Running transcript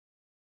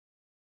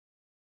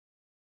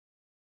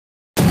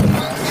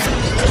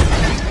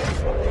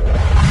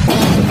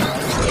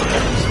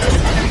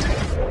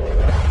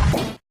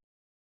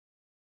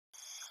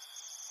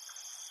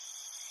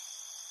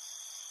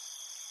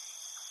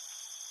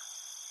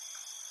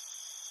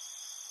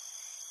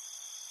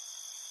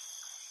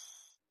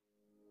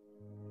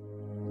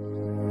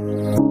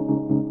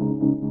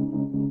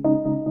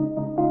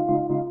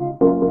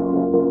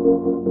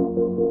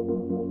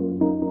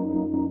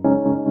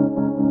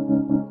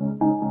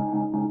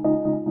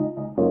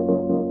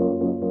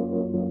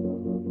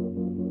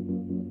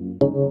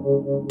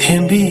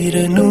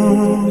Thembiranu,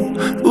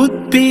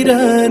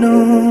 utpiranu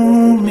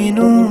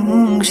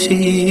minungsi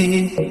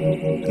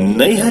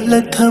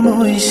Naihalat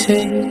thamoy se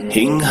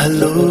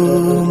hinghalo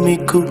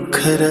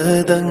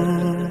mikukharadang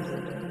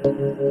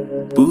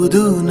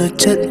Pudu na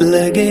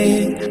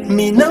chatlage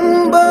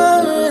minamba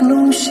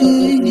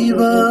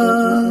nungshiba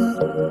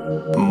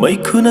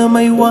Maikuna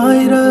may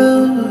waira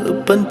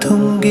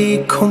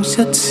panthungi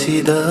khongsat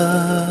sida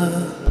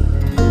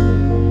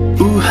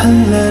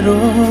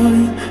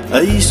Uhalaroy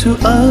aisu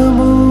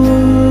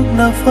amok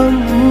na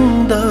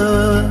fangda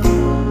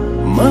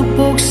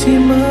Mapok si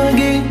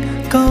magi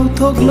kau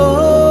toklo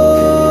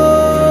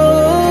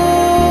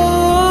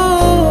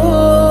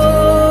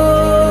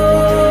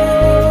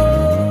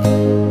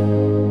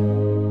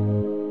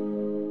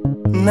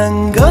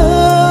Nangga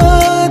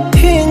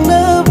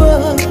thengnaba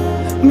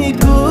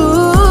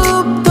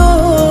mikupto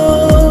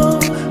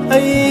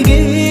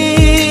aigi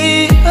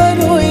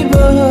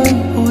aroiba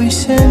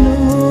oirasanu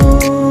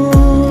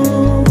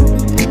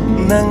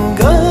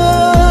Nangga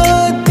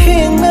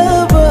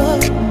thengnaba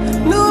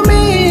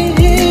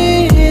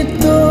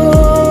numito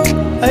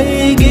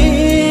aigi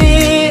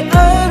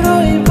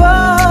aroiba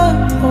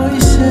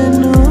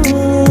oirasanu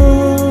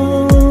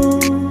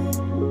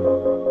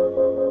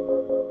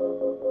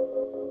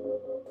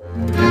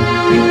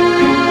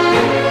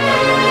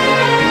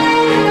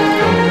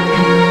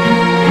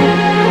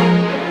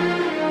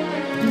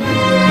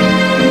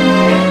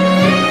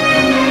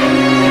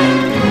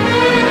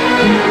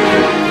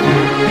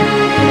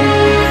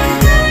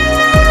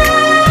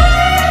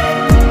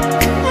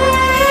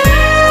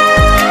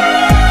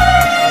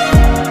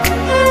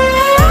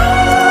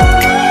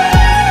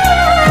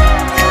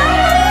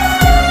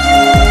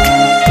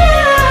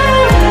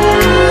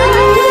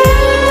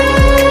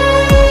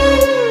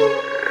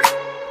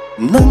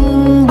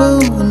Nangbu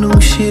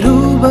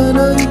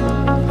nungsirubana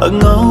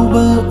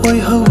angauba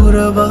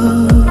oihauraba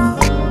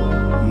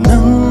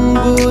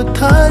Nangbu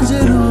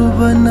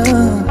thajarubana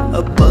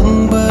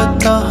apangba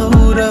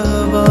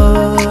tahauraba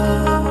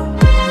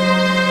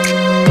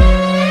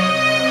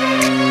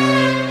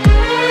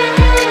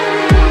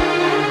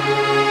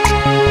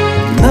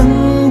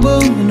Nangbu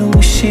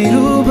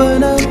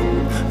nungsirubana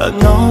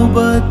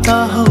angauba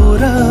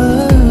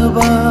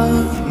tahauraba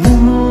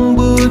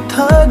Nangbu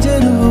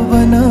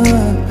thajarubana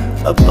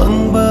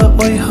apangba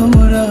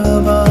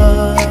oihauraba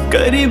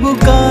karibu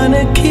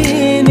kana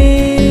khini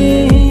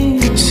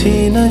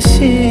sina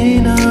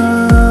sina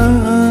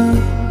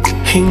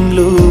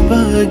hinglu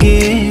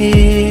bage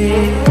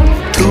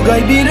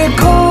thugai bir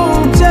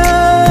khongcha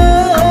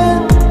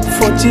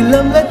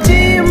fochilam la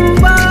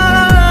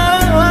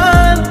chimban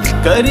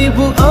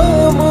karibu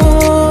amu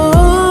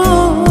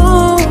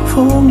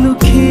phonglu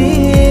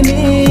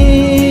khini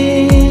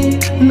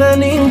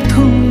naning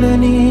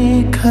thunani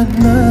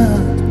khana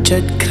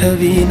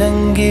Chadkravi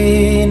nange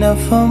na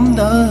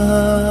famda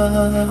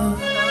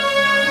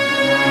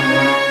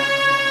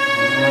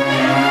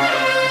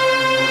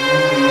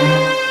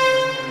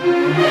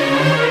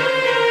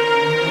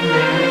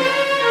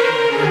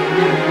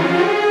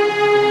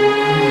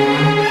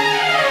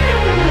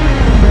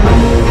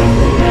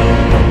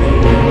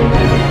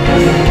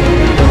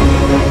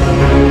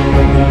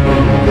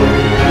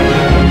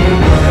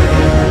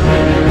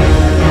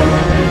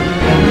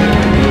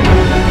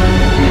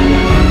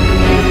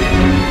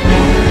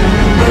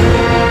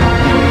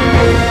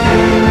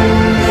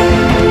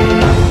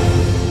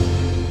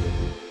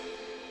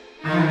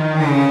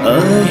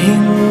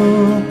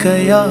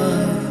Kaya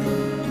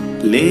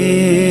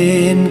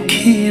len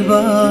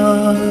khiba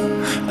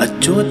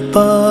achot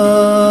pa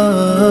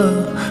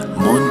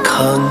mon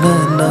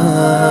khangana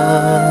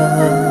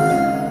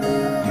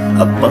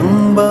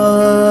apangba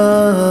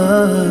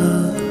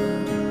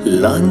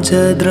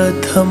lanjadra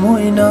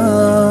thamoina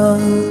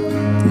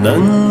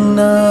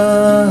nangna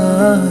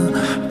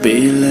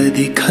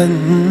peladi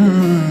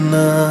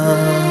khanna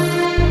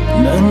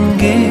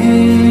nange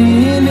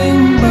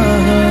lengba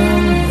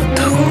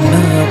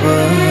thunaba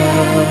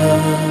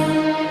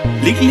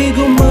Likli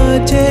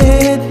gumache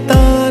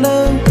tana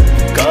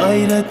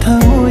kaira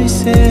thamoy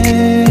se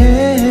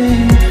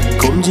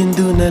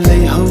komjindu na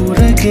lay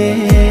haurage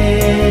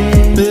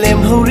lem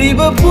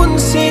hauriba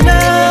punsina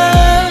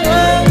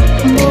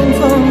mong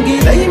fongi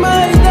lay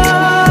maida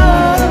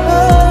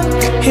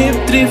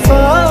hiptri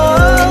fawa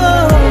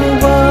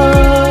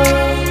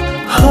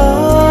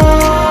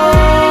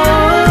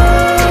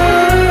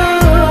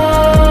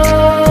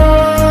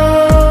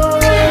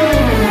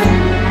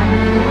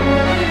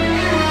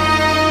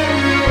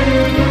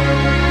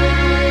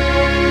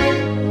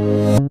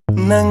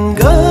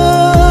Nangga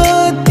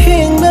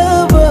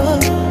thengnaba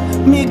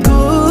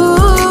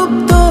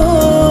mikupto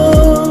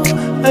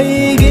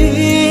aigi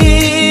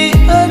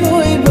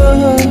aroiba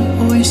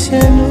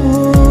oirasanu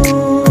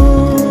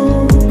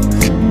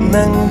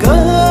Nangga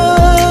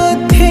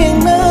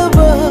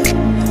thengnaba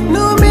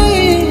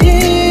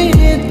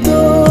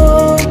numito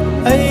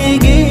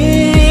aigi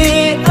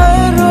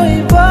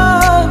aroiba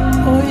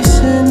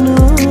oirasanu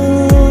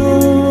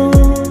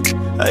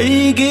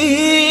Aigi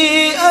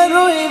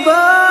aroiba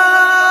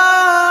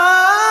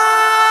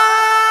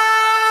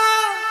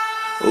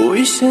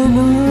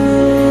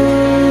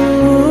oisanu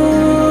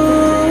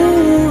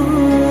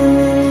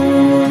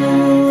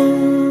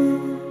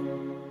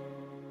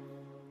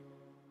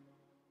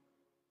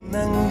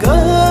nanga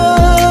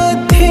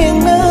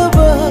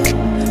thengnaba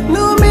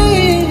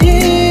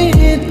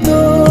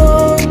numitno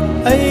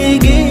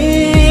aigi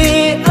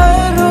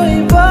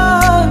aroiba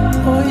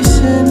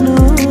oisanu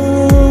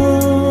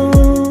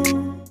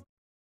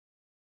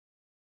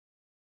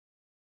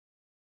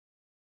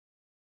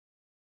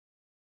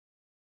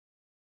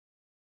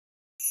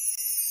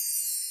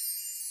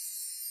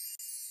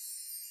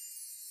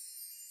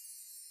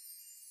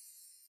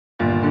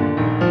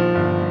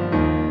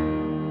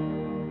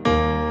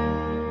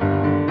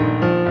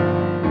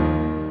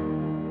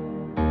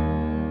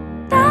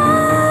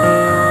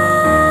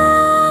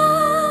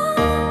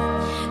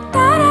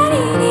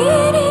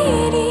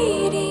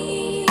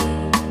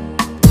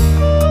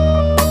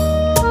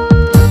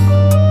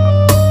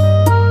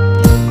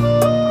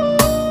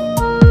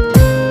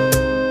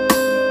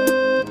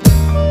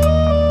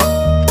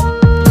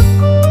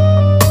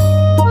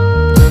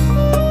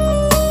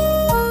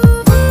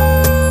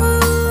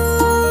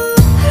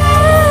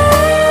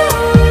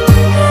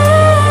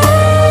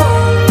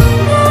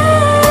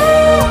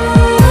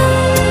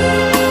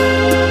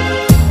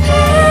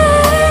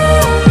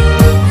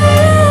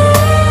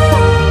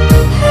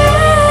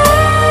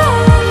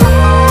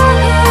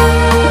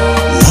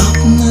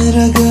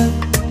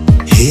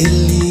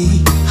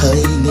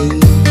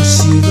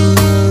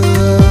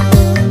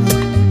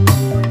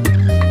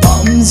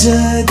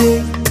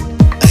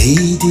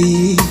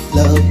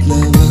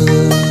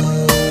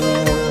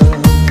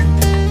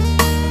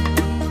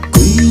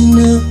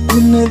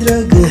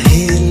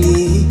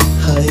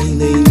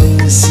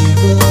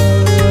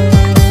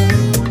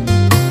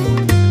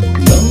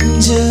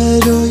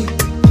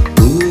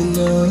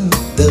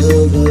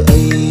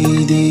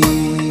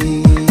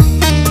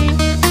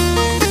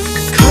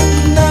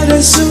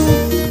Khatnarasu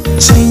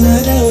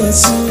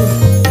Cheinarasu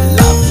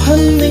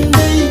laphanning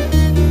day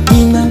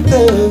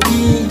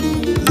inantabi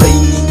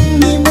laining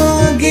ni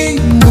mage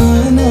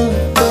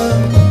manapa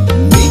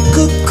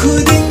mikut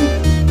khudin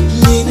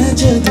lena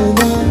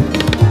jaduna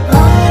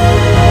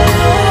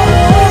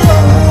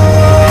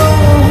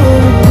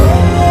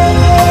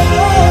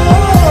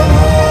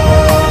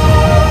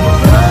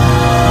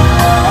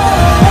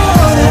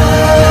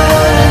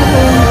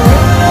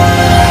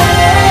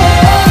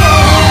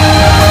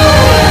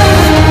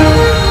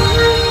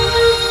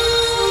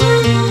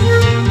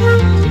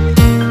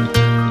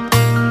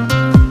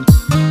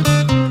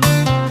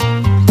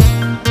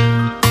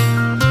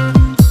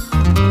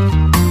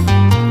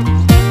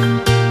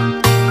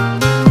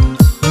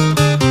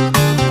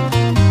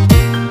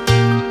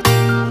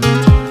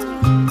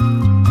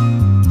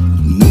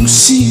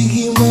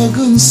Nungshibi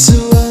Magun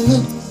Ama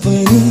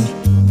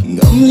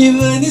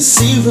ngamlibani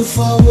silver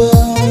flower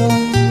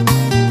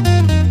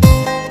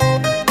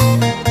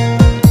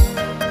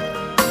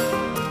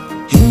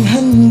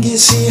hinhange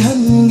si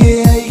hange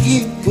aigi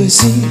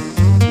pusi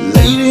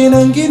laire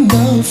nange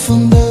na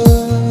funda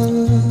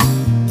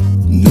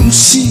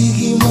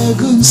Nungshibi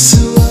Magun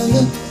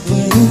Ama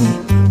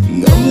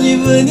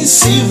ngamlibani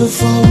silver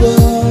flower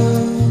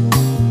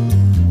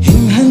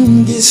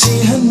hinhange si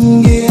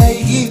hange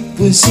aigi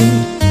pusi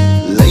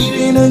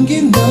laire nange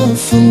na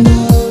funda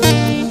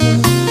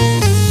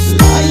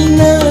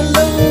laina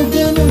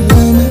lauganu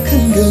mana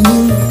kanganu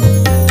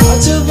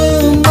kajaba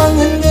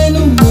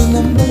manganganu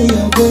manamba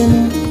yaganu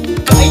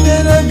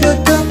kainaraga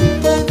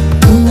kappa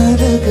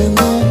unaraga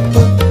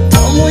napa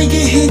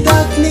tamoige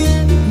hidakni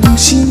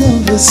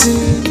nungshinabase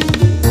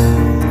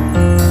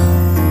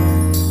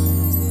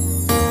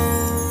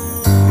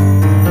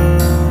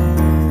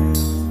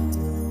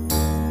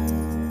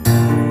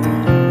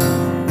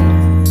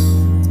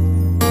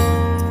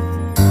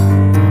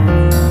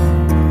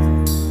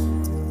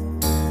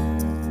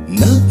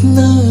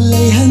Nakna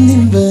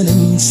layhanin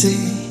bananse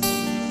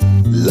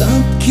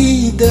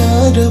Lapki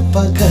dara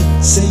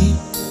pakatse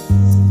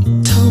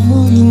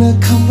Tamoina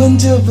kamban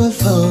jaba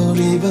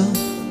fauriba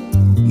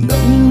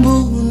Nambu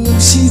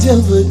nuksi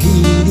jaba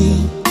giri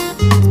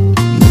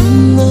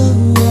Nuna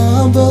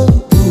waba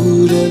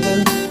uraga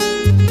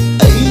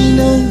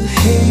Aina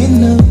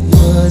hena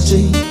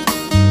wajay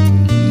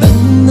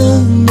Nana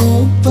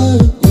nopa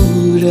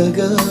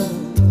uraga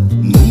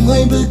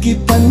Nungay bagi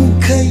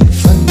pankay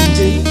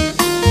fanjay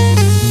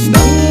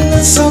Nanga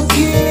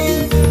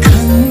sakini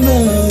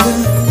kanara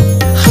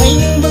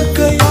Hainang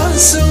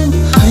bakayasu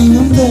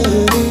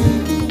hainamdare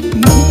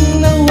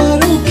Nanga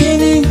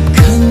warukini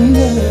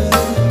kanara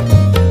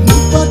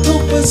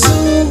Nupatupasu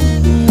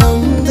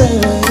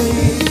namdare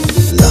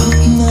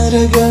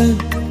Laknaraga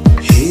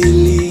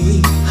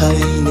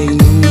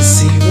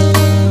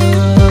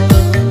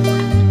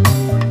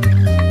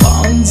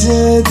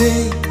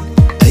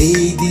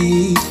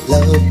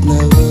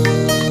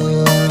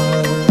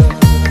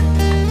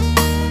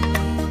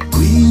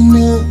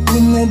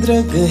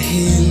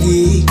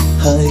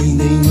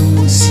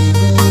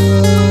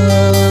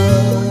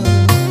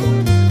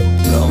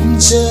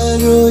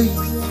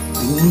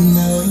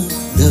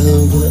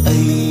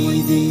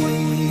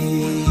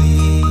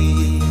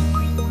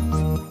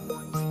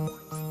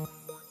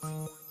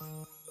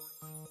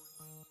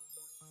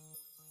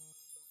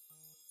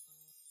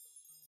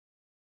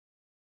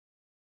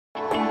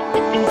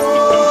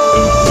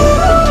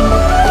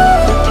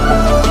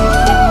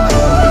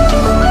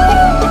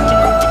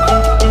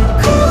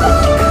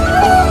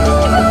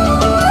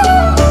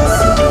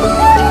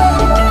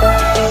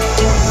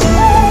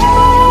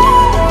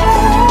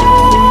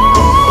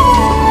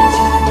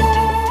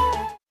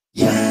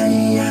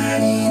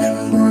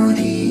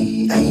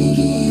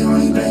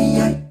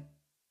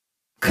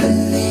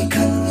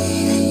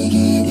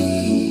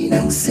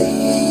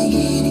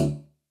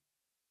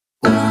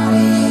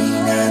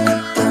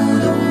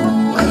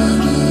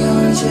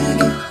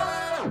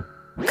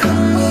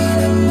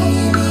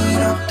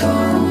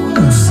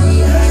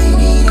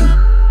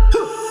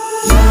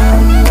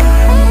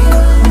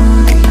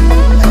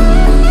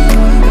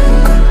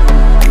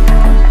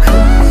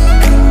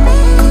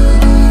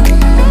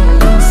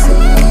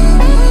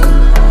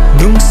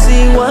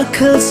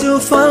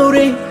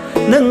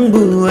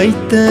Nangbu ay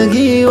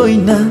tagi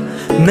oina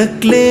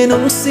nakle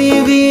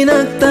nungshibi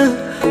nakta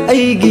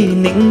ay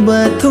gining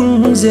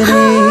batung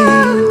jare.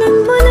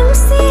 Nangbu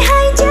nungsi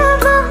hai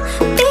java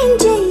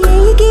penjay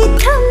ay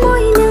githam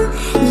oina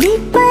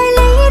lipa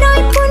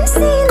leiroi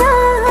punsila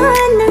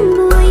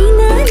nangbu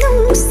oina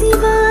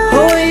nungshiba.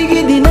 Hoy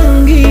gidi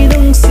nangi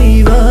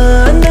nungshiba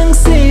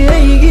nangse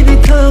ay gidi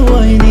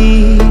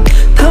thawaini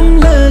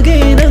tham lage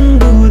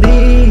nangbu di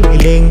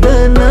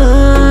lengdana.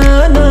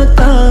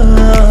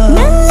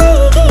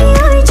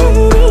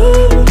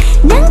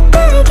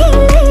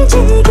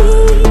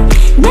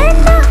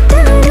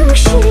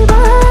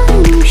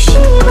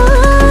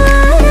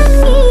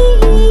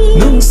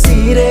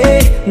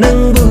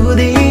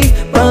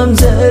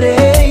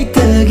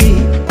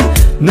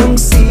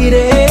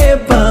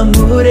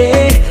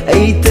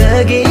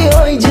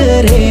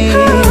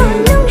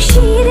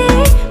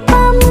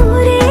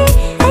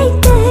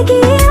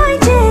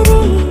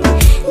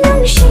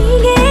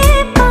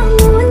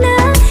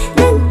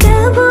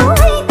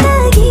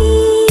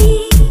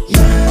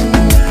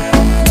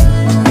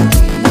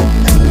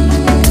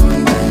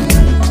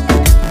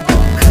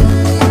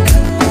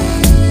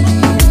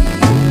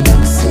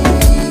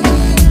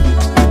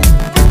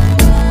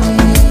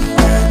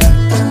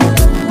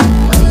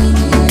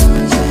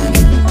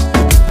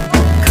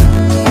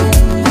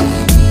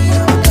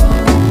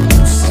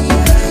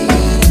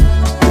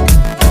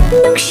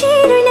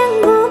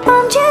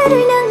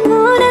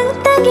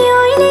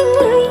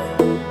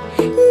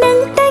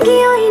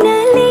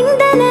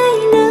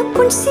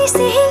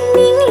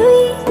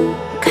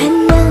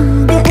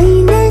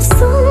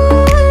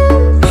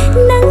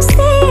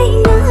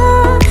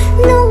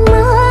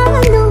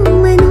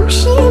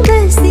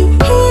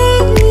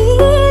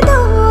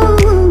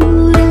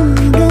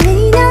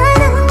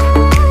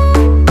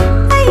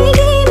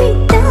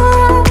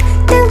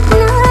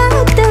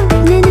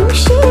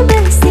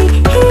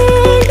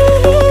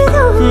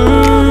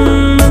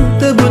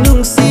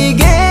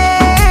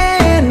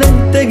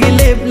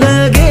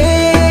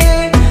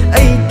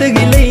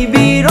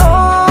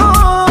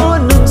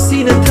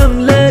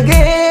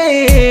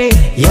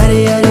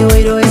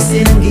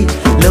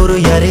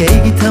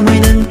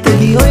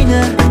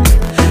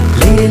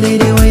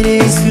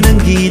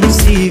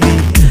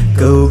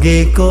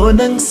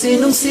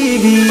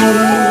 Nungshibi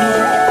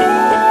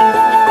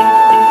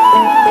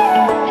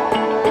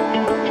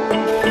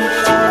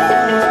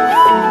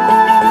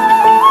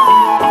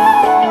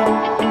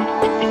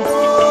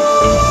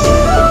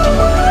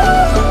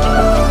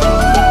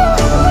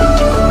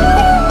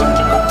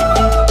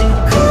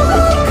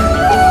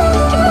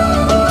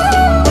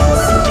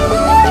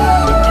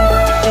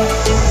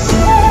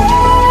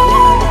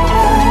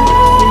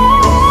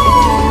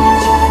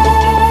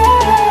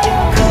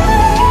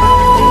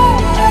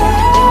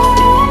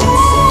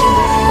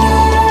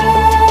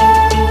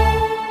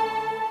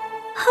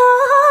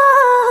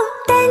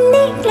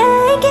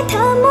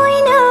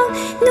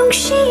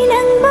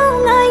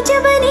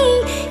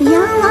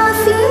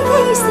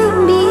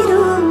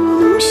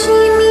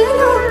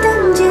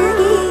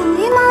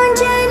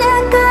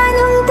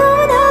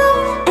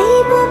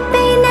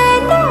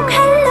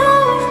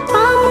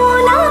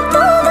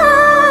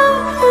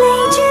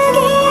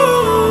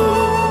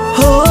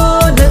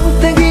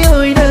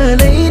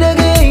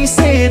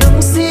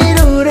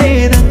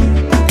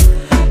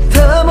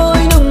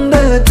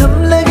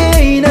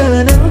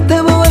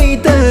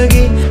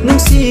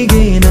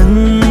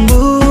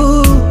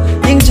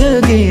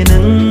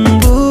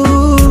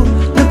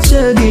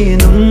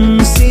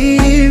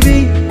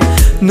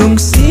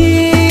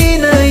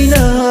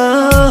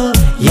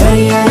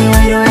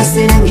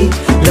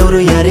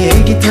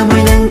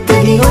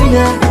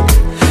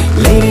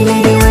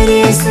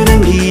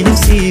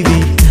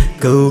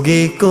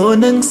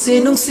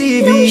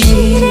Nungshibi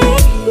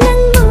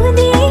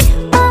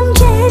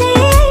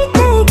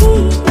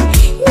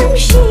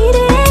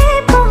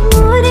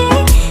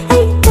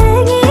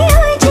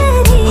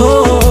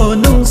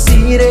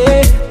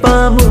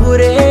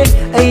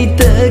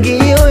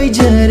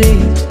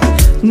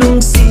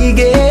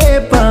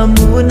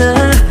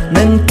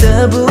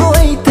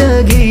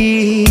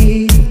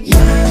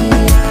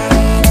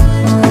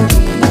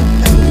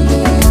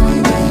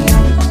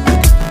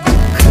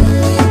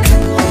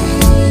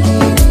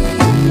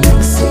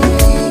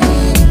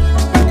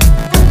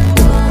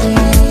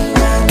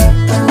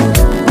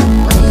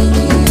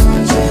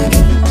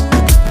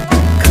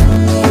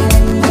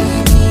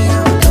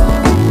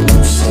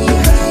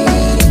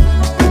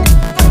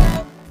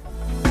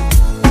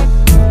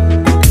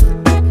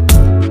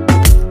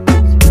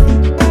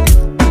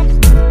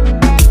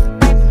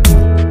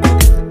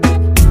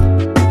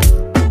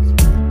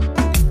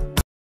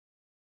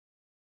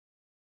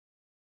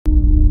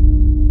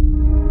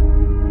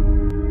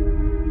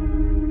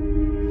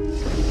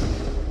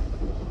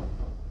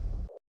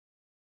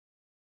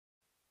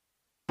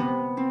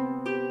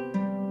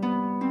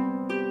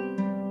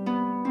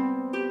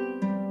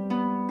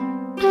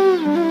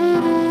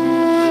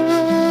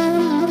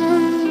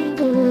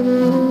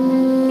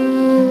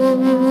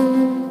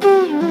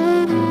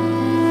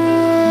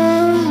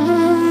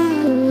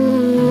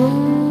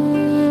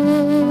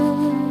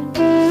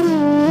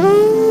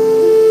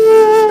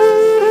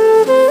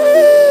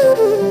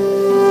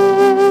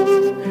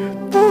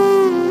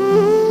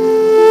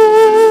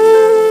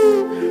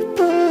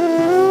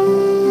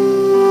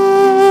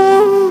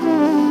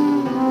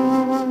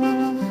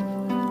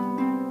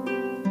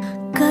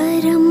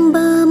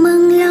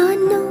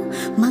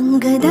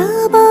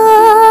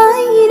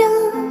ꯐꯪꯒꯗꯕꯥꯏꯅ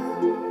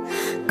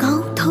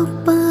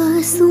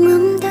ꯀꯥꯎꯊꯣꯛꯄꯁꯨ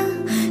ꯉꯝꯗ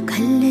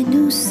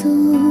ꯈꯜꯂꯅꯨꯁꯨ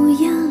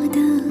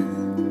ꯌꯥꯗ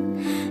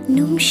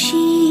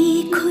ꯅꯨꯡꯁꯤ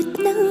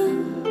ꯈꯨꯠꯅ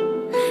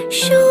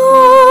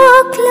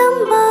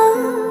ꯁꯣꯛꯂꯝꯕ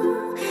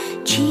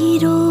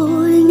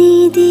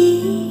ꯆꯤꯔꯣꯜꯅꯤꯗꯤ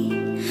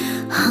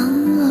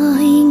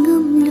ꯍꯥꯏ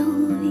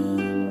ꯉꯝꯂꯣꯏ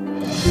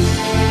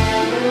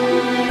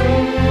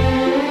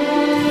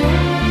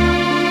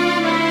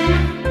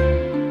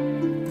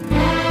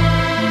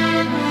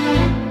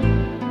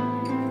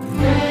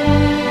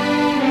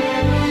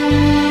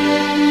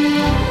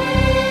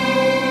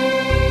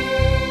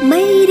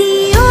ꯃꯩꯔꯤ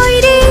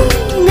ꯑꯣꯏꯔꯦ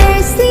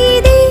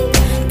ꯉꯁꯤꯗꯤ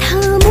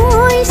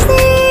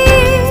ꯊꯃꯣꯏꯁꯦ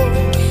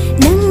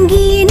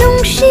ꯅꯪꯒꯤ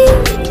ꯅꯨꯡꯁꯤ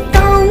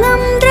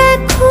ꯀꯥꯎꯉꯝꯗ꯭ꯔꯦ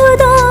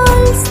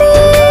ꯈꯨꯗꯣꯜꯁꯦ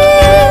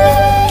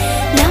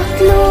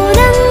ꯂꯥꯛꯂꯣ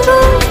ꯅꯪꯕꯨ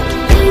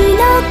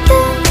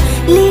ꯏꯅꯥꯛꯇ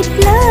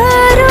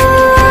ꯂꯤꯠꯂꯔꯣ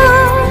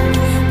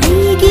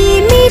ꯑꯩꯒꯤ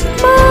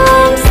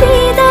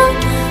ꯃꯤꯠꯃꯥꯡꯁꯤꯗ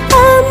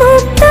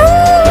ꯑꯃꯨꯛꯇꯪ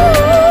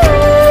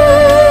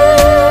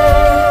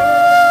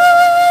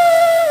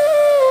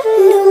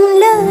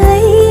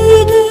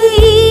ꯂꯨꯝꯂꯩꯒꯤ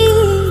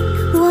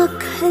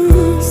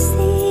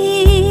ꯋꯥꯈꯜꯁꯦ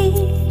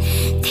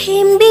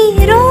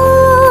ꯊꯦꯝꯕꯤꯔꯣꯕ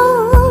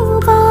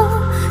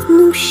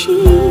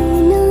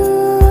ꯅꯨꯡꯁꯤꯅ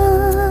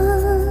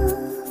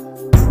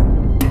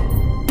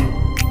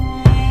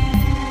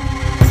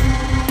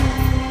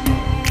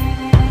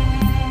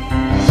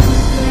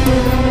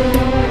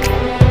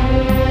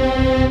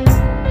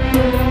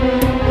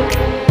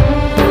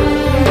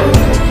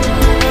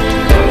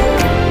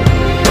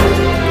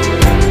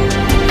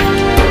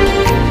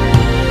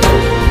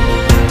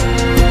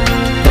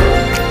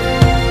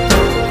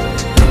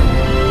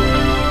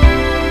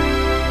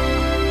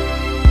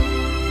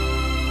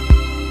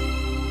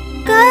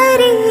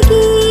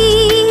ꯀꯔꯤꯒꯤ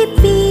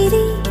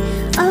ꯄꯤꯔꯤ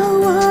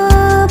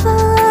ꯑꯋꯥꯕ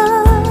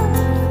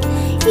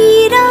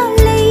ꯏꯔꯥꯜ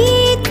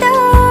ꯂꯩꯇ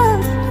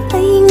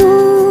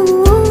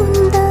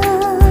ꯑꯩꯉꯣꯟꯗ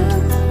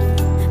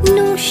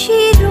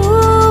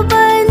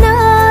ꯅꯨꯡꯁꯤꯔꯨꯕꯅ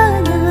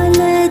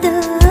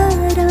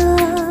ꯅꯥꯂꯗꯔ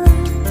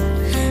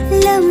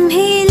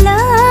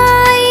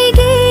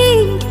ꯂꯝꯍꯦꯂꯥꯏꯒꯤ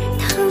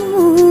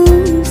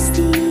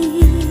ꯊꯃꯣꯏꯁꯦ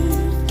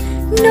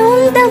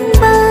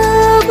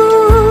ꯅꯣꯡꯗꯝꯕꯕꯨ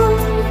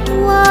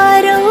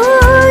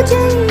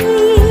ꯋꯥꯔꯣꯖꯩ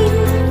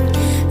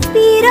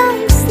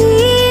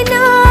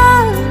ꯄꯤꯔꯥꯡꯁꯤꯅ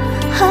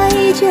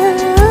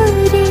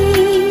ꯍꯥꯏꯖꯔꯤ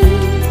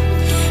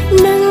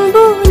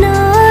ꯅꯪꯕꯨ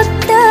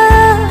ꯅꯥꯛꯇ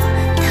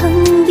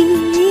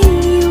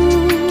ꯊꯝꯕꯤꯌꯨ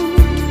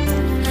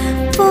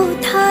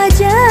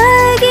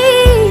ꯄꯣꯊꯥꯖꯒꯦ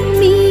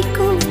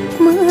ꯃꯤꯀꯨꯞ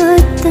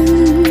ꯃꯇꯝ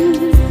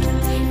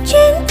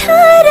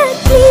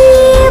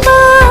ꯆꯦꯟꯊꯔꯛꯂꯤꯕ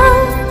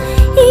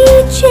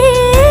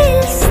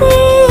이제세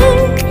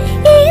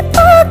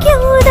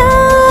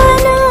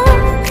이뻐겨다나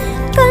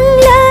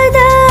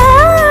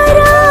강라다라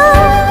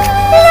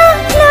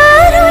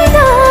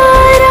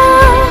락라로이다라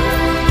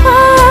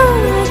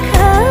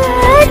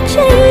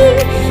아가차이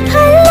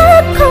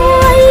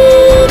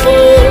할라코이기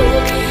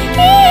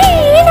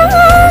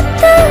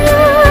이나다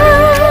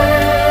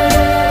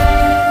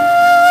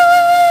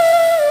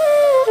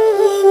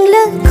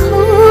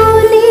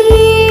잉라코니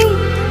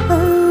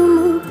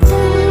아무튼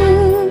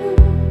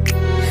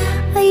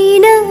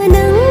아이나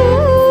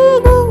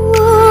낭보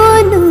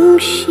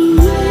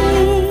능시에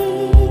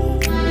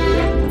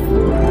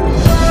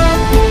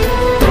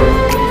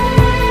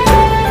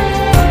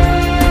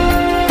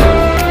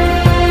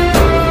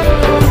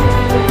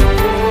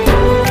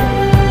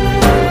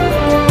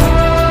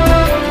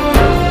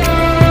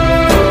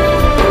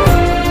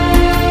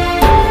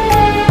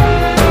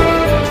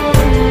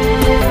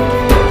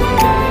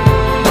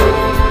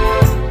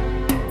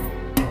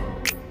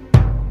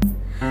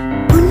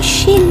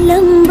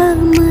punshilamba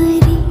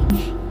mari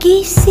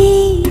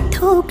kisi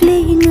thokle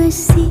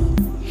ngasi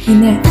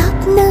Ine,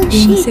 tapna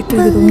yung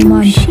secret ko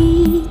umanda.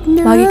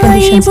 Magi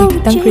condition sa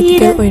kitang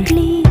critical oil.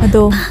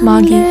 Ado,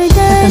 magi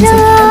katan sa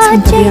kitang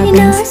sintabi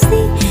agnes.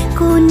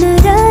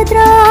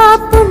 konaradra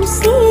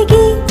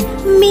punsigi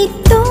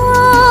mito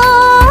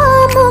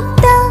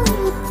mukta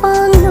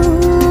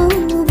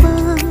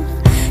pangnoba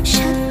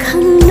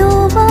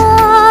shakhangnoba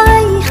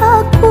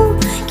ihaku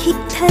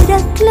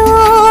kitharaklo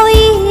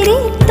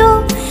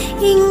irito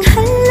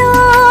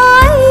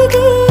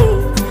inghalloigi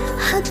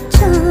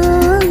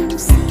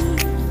hakchamsi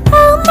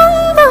amang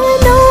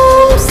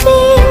banongsi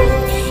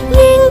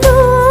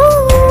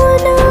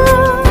yengdona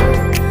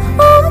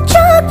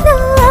omchakna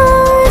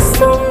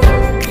asum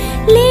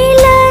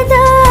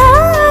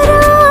liladara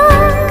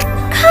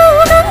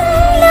khawang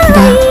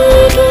laigi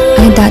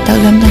Ay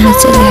dataglam na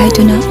natsali ay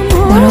ito na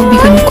waraw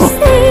ko.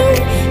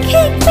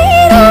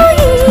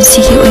 Ay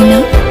sige oy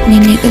na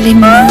ninigalay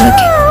mo na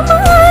lagi.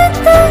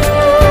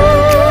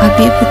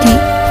 Abi puti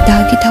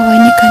dagi taway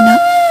ni kana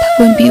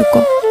tagon biyo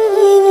ko.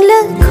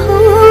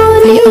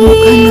 Ay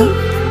amok na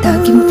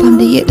dagi mo pam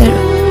da yedara.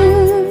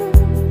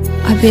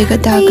 Abi ga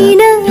daga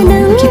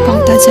lawang bagi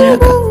pangta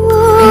jaraga.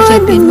 Ay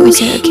yapin mo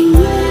jaragi.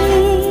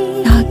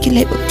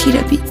 Nakakilay o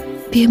tirabi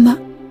bema.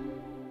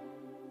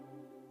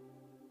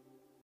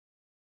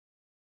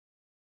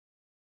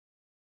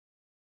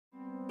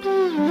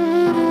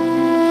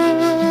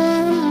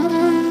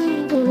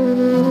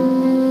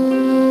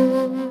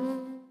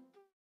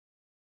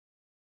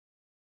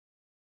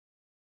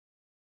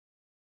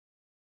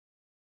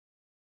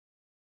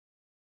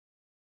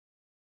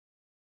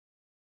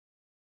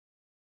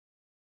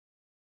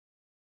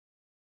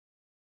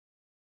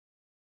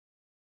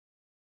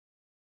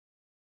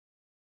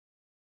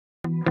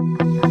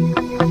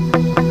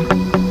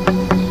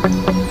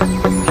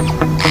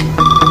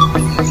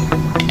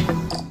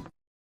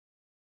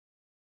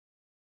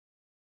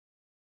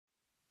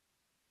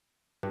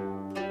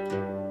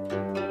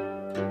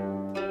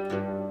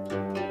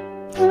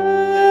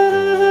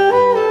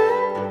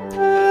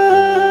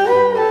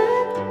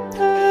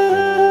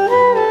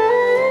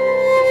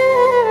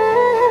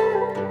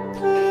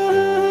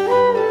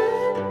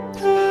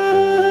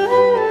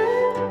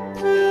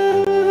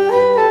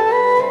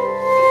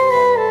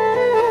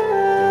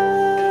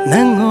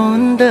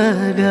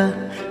 Nangondaga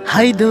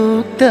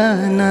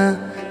haidoktana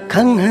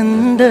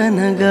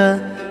khanghandanaga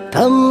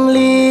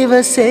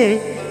thamlibase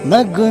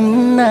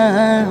Magun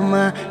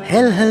Ama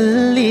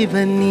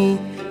helhallibani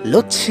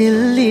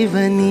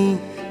lotchillibani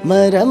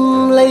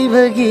maram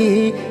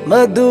laibagi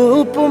madu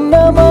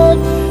pumnamak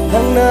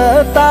nangna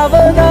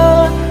tabana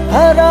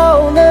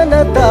harauna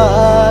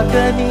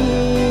natagani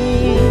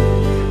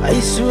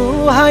aisu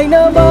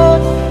hainaba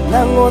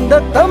nangonda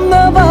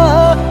tamnaba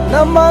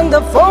namangda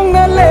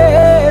fongna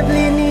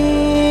leblini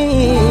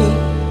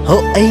ho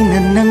aina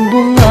nangbu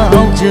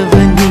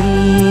ngaujavani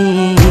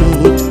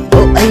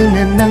ho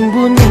aina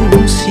nangbu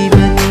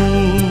nungsibani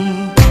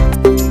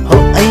ho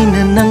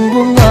aina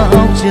nangbu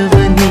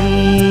ngaujavani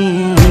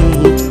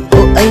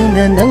ho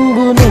aina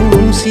nangbu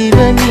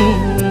nungsibani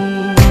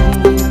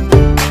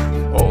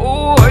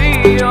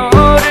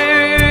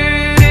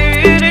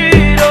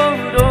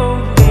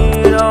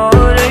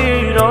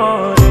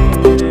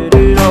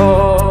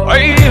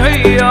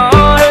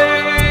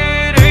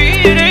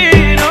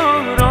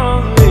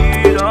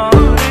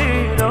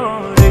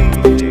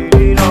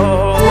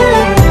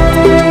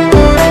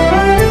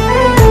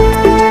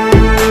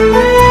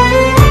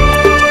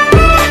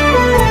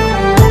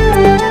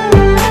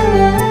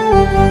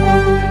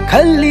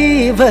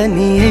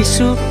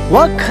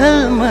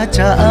wakhal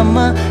macha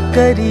ama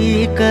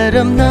kari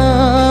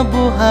karamna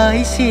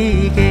buhai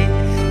sige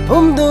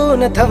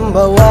pumduna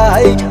thamba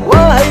wai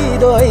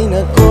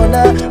doina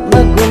kona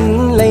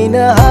magun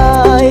leina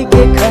hai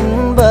ke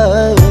khanba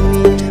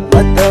ni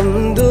matam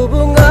du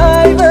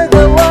bungai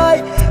badawai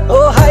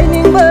o hai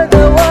ning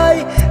badawai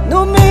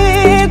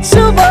numit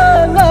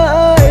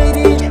subangai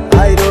ri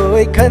ai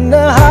roi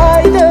khanna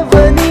hai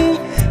davani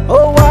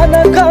o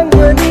wana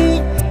khangwani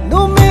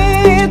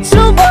numit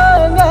subangai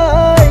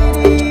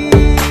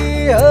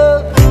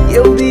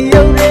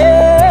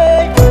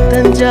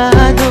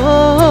Tanjado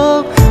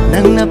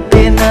nangna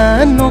pena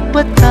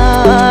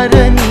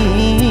nokpatarani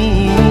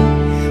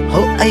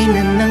ho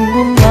aina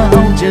nangbu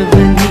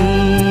ngaujavani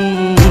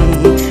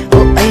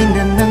ho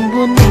aina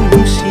nangbu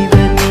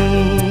nungsibani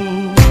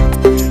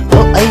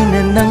ho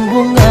aina nangbu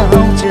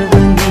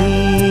ngaujavani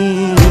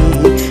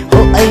ho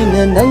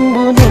aina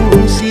nangbu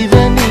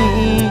nungsibani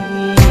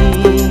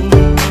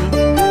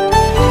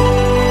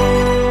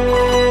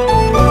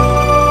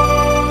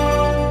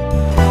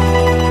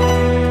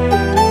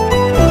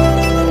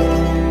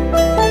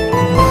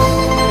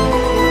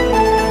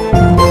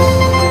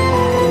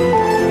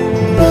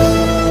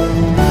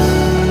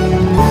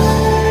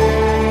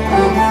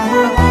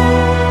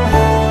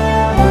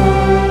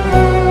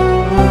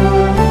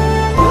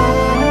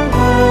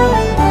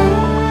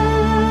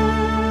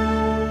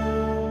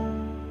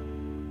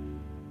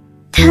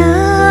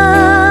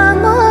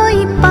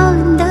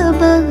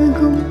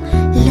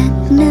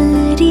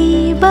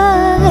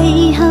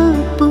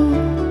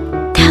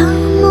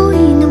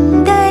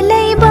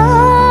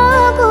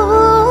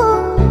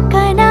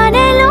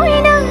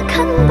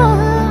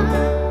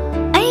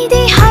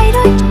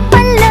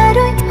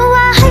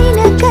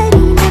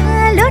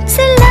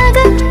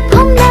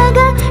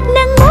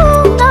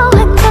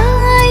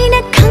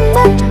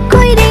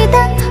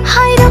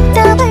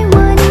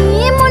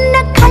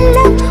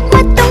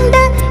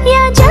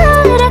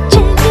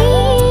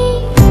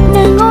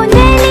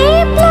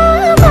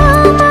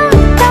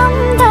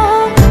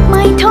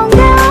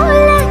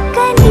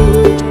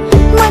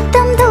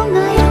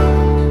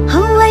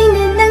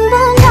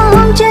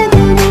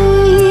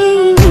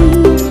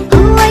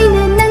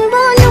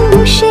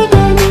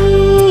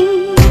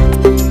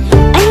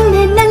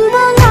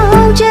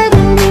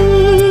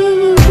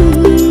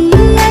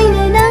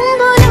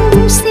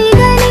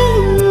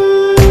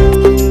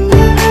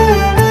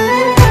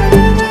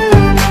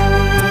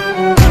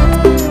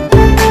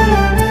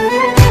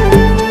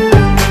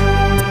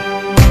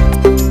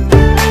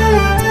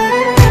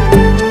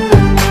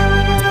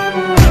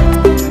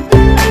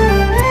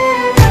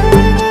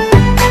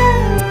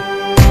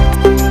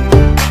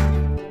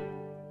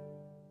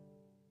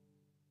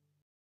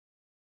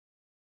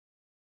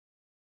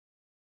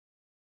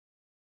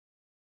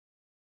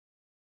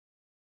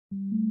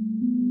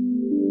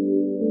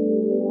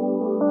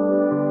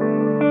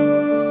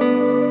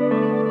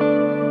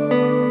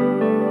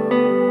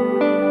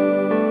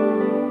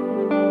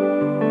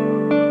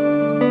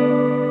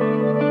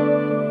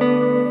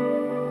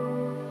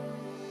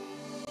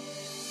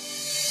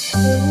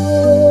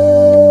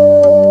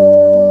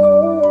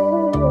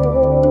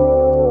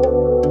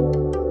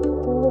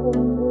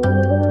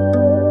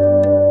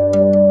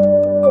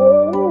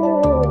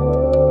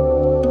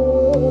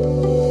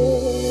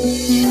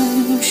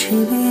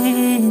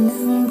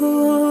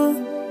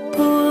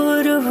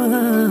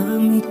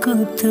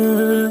ꯃꯤꯀꯨꯞꯇ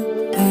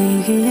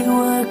ꯑꯩꯒꯤ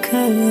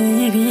ꯋꯥꯈꯜ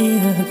ꯑꯩꯒꯤ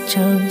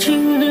ꯍꯛꯆꯥꯡ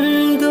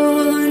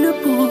ꯆꯤꯡꯗꯣꯟꯅ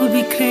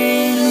ꯄꯨꯕꯤꯈ꯭ꯔꯦ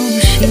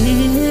ꯅꯨꯡꯁꯤ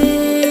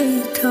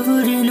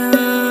ꯊꯧꯔꯤꯅ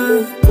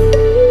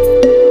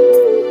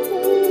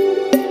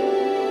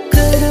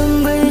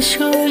ꯀꯔꯝꯕ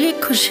ꯏꯁꯣꯔꯒꯤ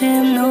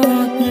ꯈꯨꯠꯁꯦꯝꯅꯣ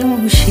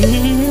ꯅꯨꯡꯁꯤ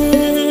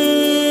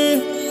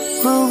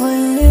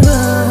ꯋꯥꯋꯜꯂꯤꯕ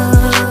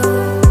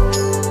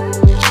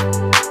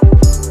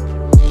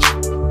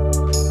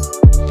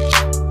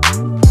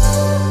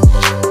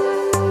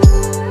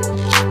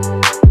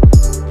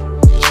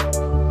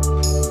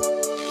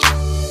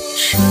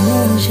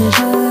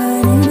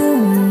Shajabani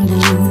Nangbu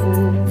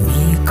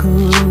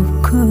Mikuk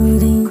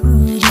kudi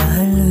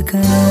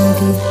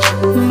Jalakadi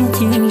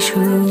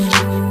Mitishu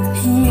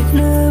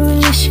Hikna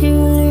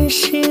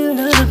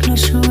Shilak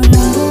Nasu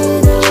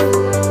Nandira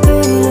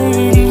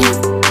Ayri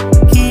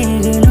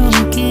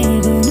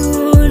Kiganu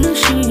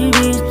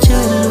Nungshibi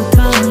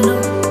Chalutano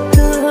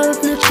Tahap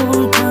na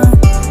kongka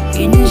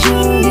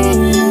Inijagi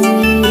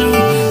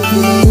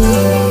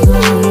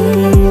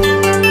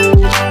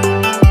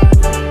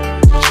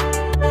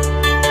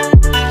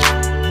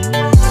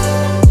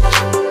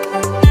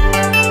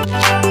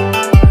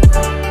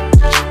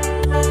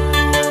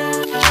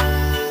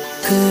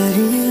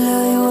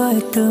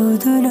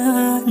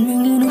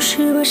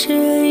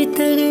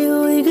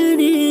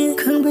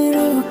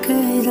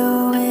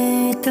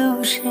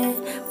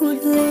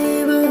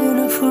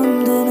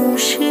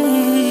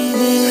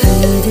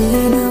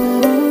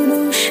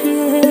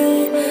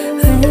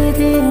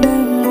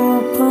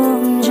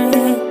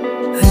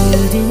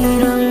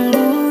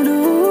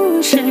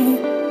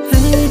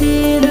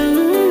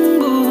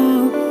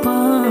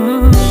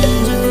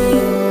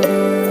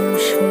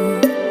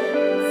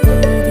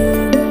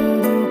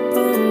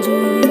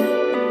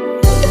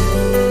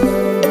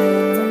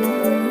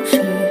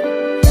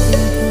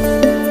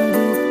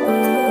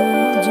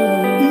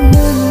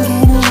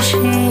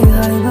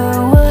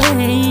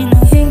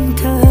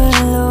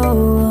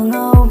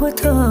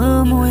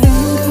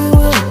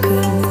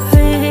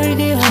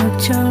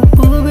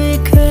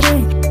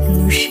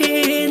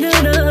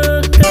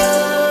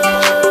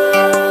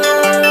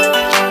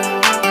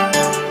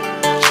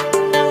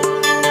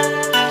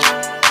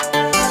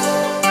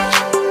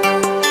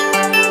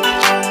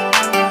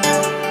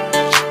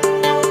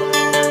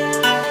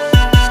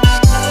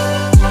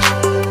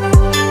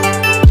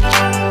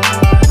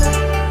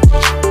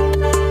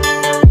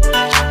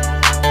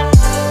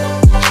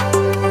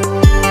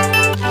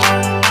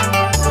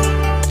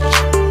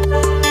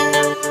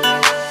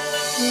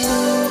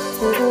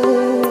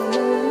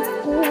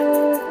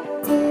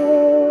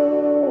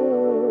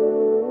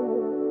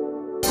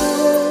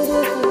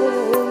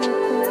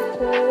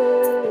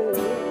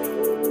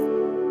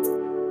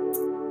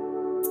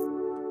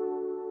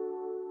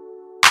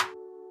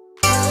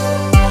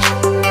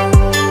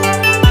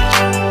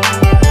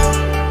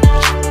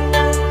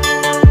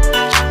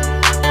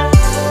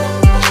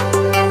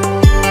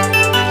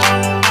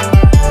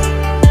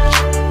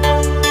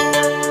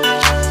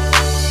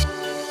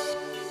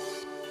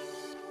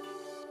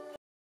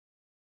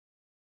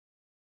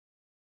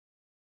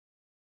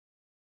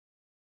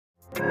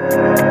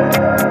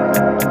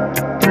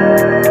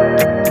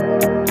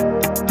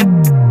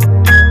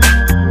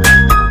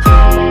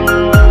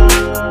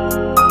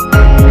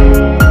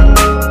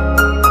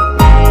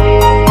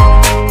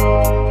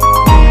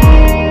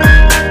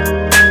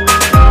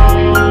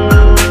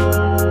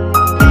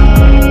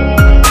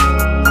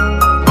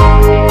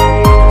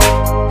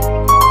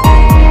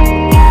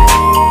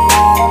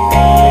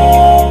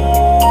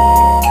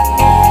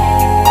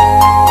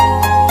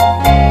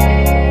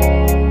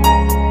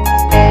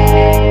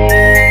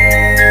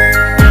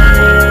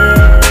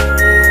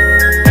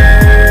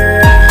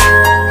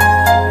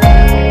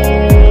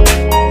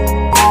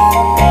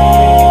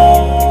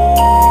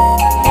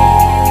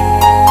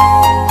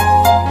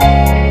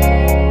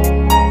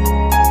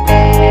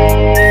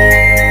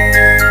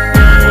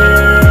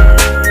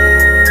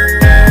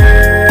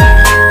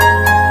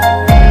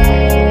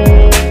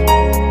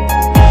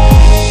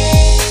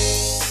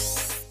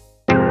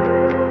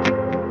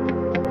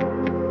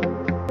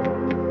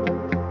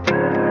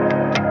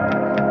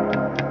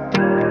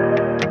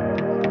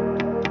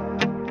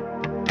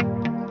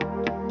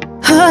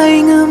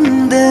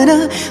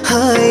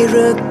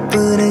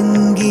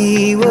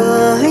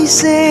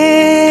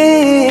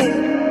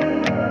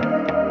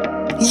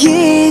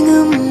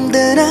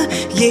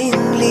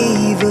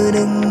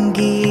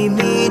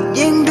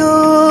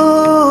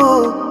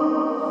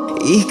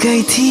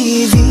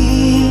Ekaithibi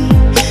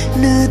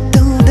na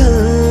tauda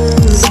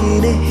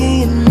na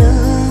hena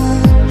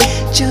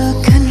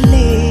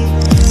chakanle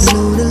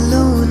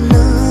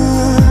lona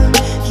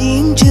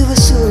ying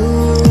javasu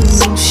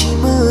shi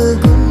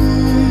magun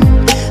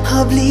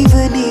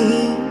hablivani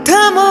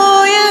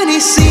thamoyani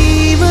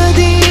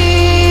simadi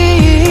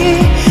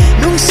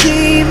nungsi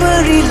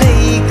mari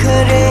lai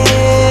khare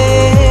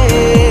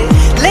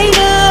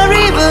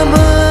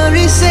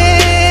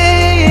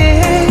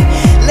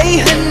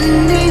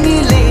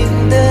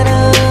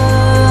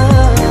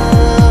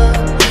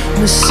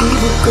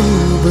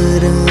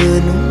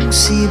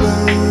Nungshibi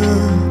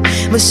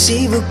nungsiba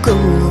masibu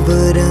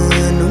kaubara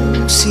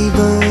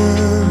nungsiba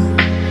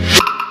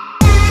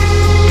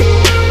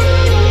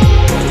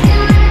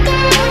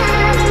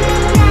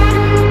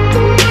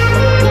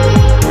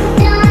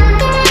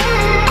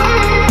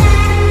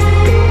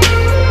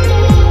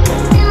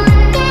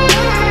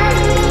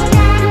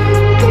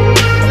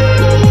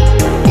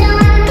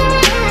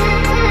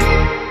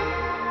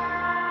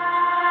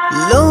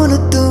Lona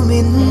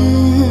tumin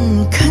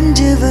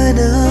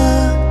khanjavana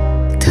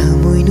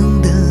thamoi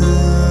nungda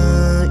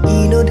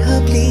inod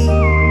habli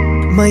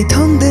mai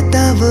thong da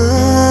tava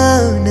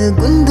na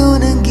gundo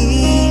nangi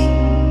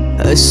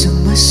asum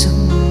asum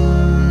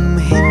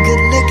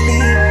hengat lagli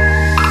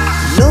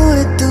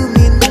Lona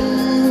tumin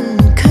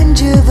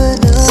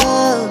khanjavana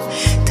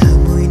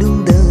thamoi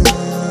nungda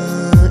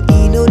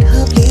inod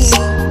habli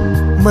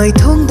mai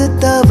thong da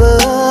tava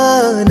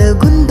na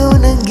gundo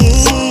nangi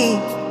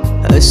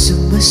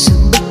asum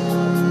asum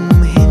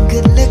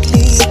hengat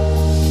lagli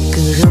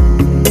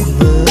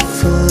karamba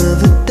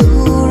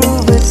favaturu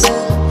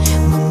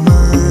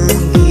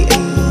mamagi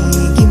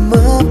aigi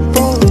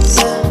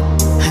maposa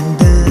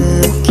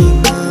handaki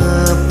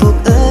mapok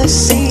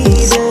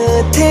asida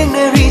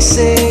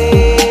thengarise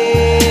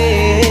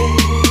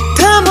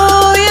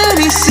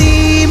thamoyani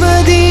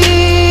simadi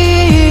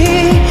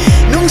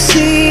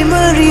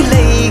nungsimari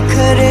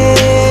leikhare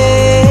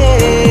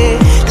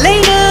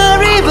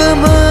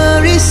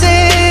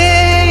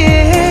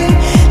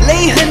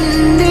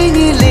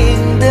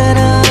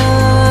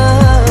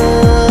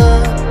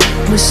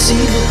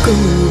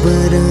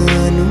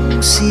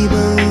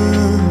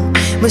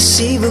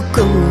Masibu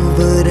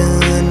kaubara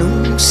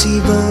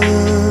nungsiba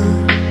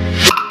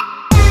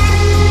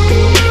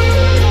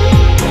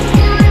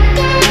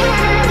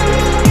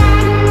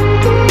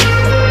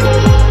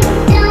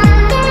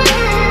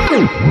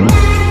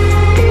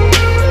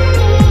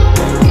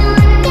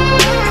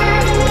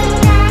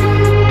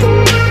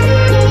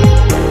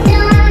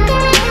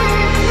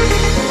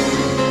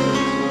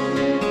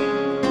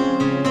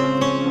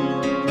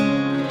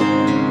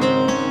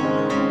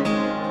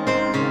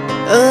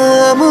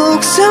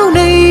Amuk sau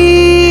này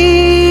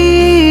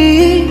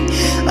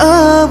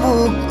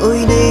amuk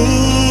oi này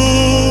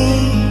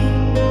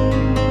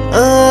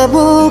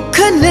amuk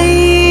khan này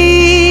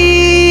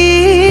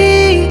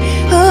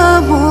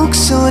amuk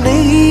so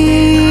này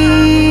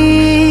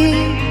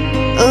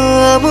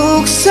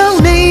amuk sau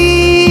này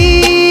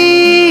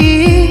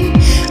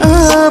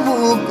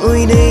amuk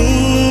oi này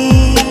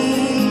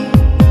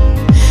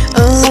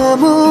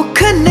amuk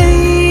khan này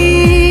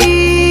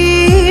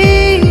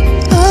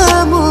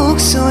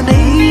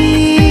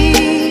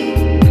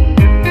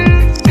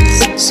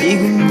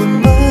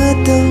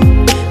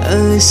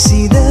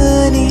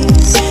Asidani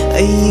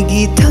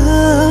aigi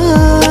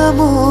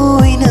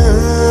thamoina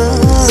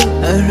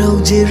arau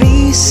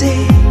jerise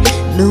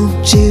nok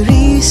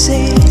jerise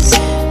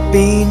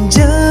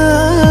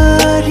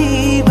penjari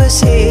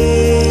base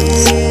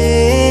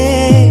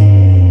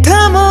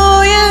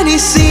thamoyani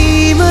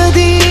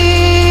simadi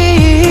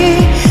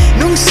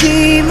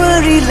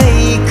nungsimari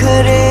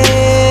leikhare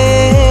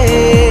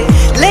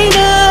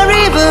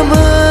leinariba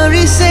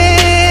marise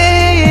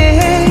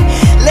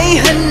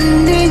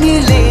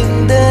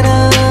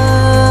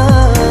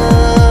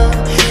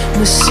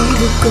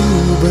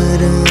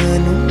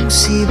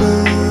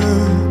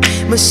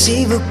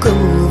Masibu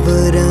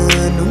kaubara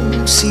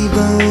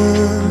nungsiba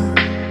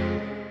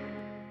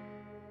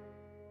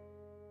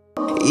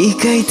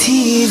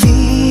Ekaithibi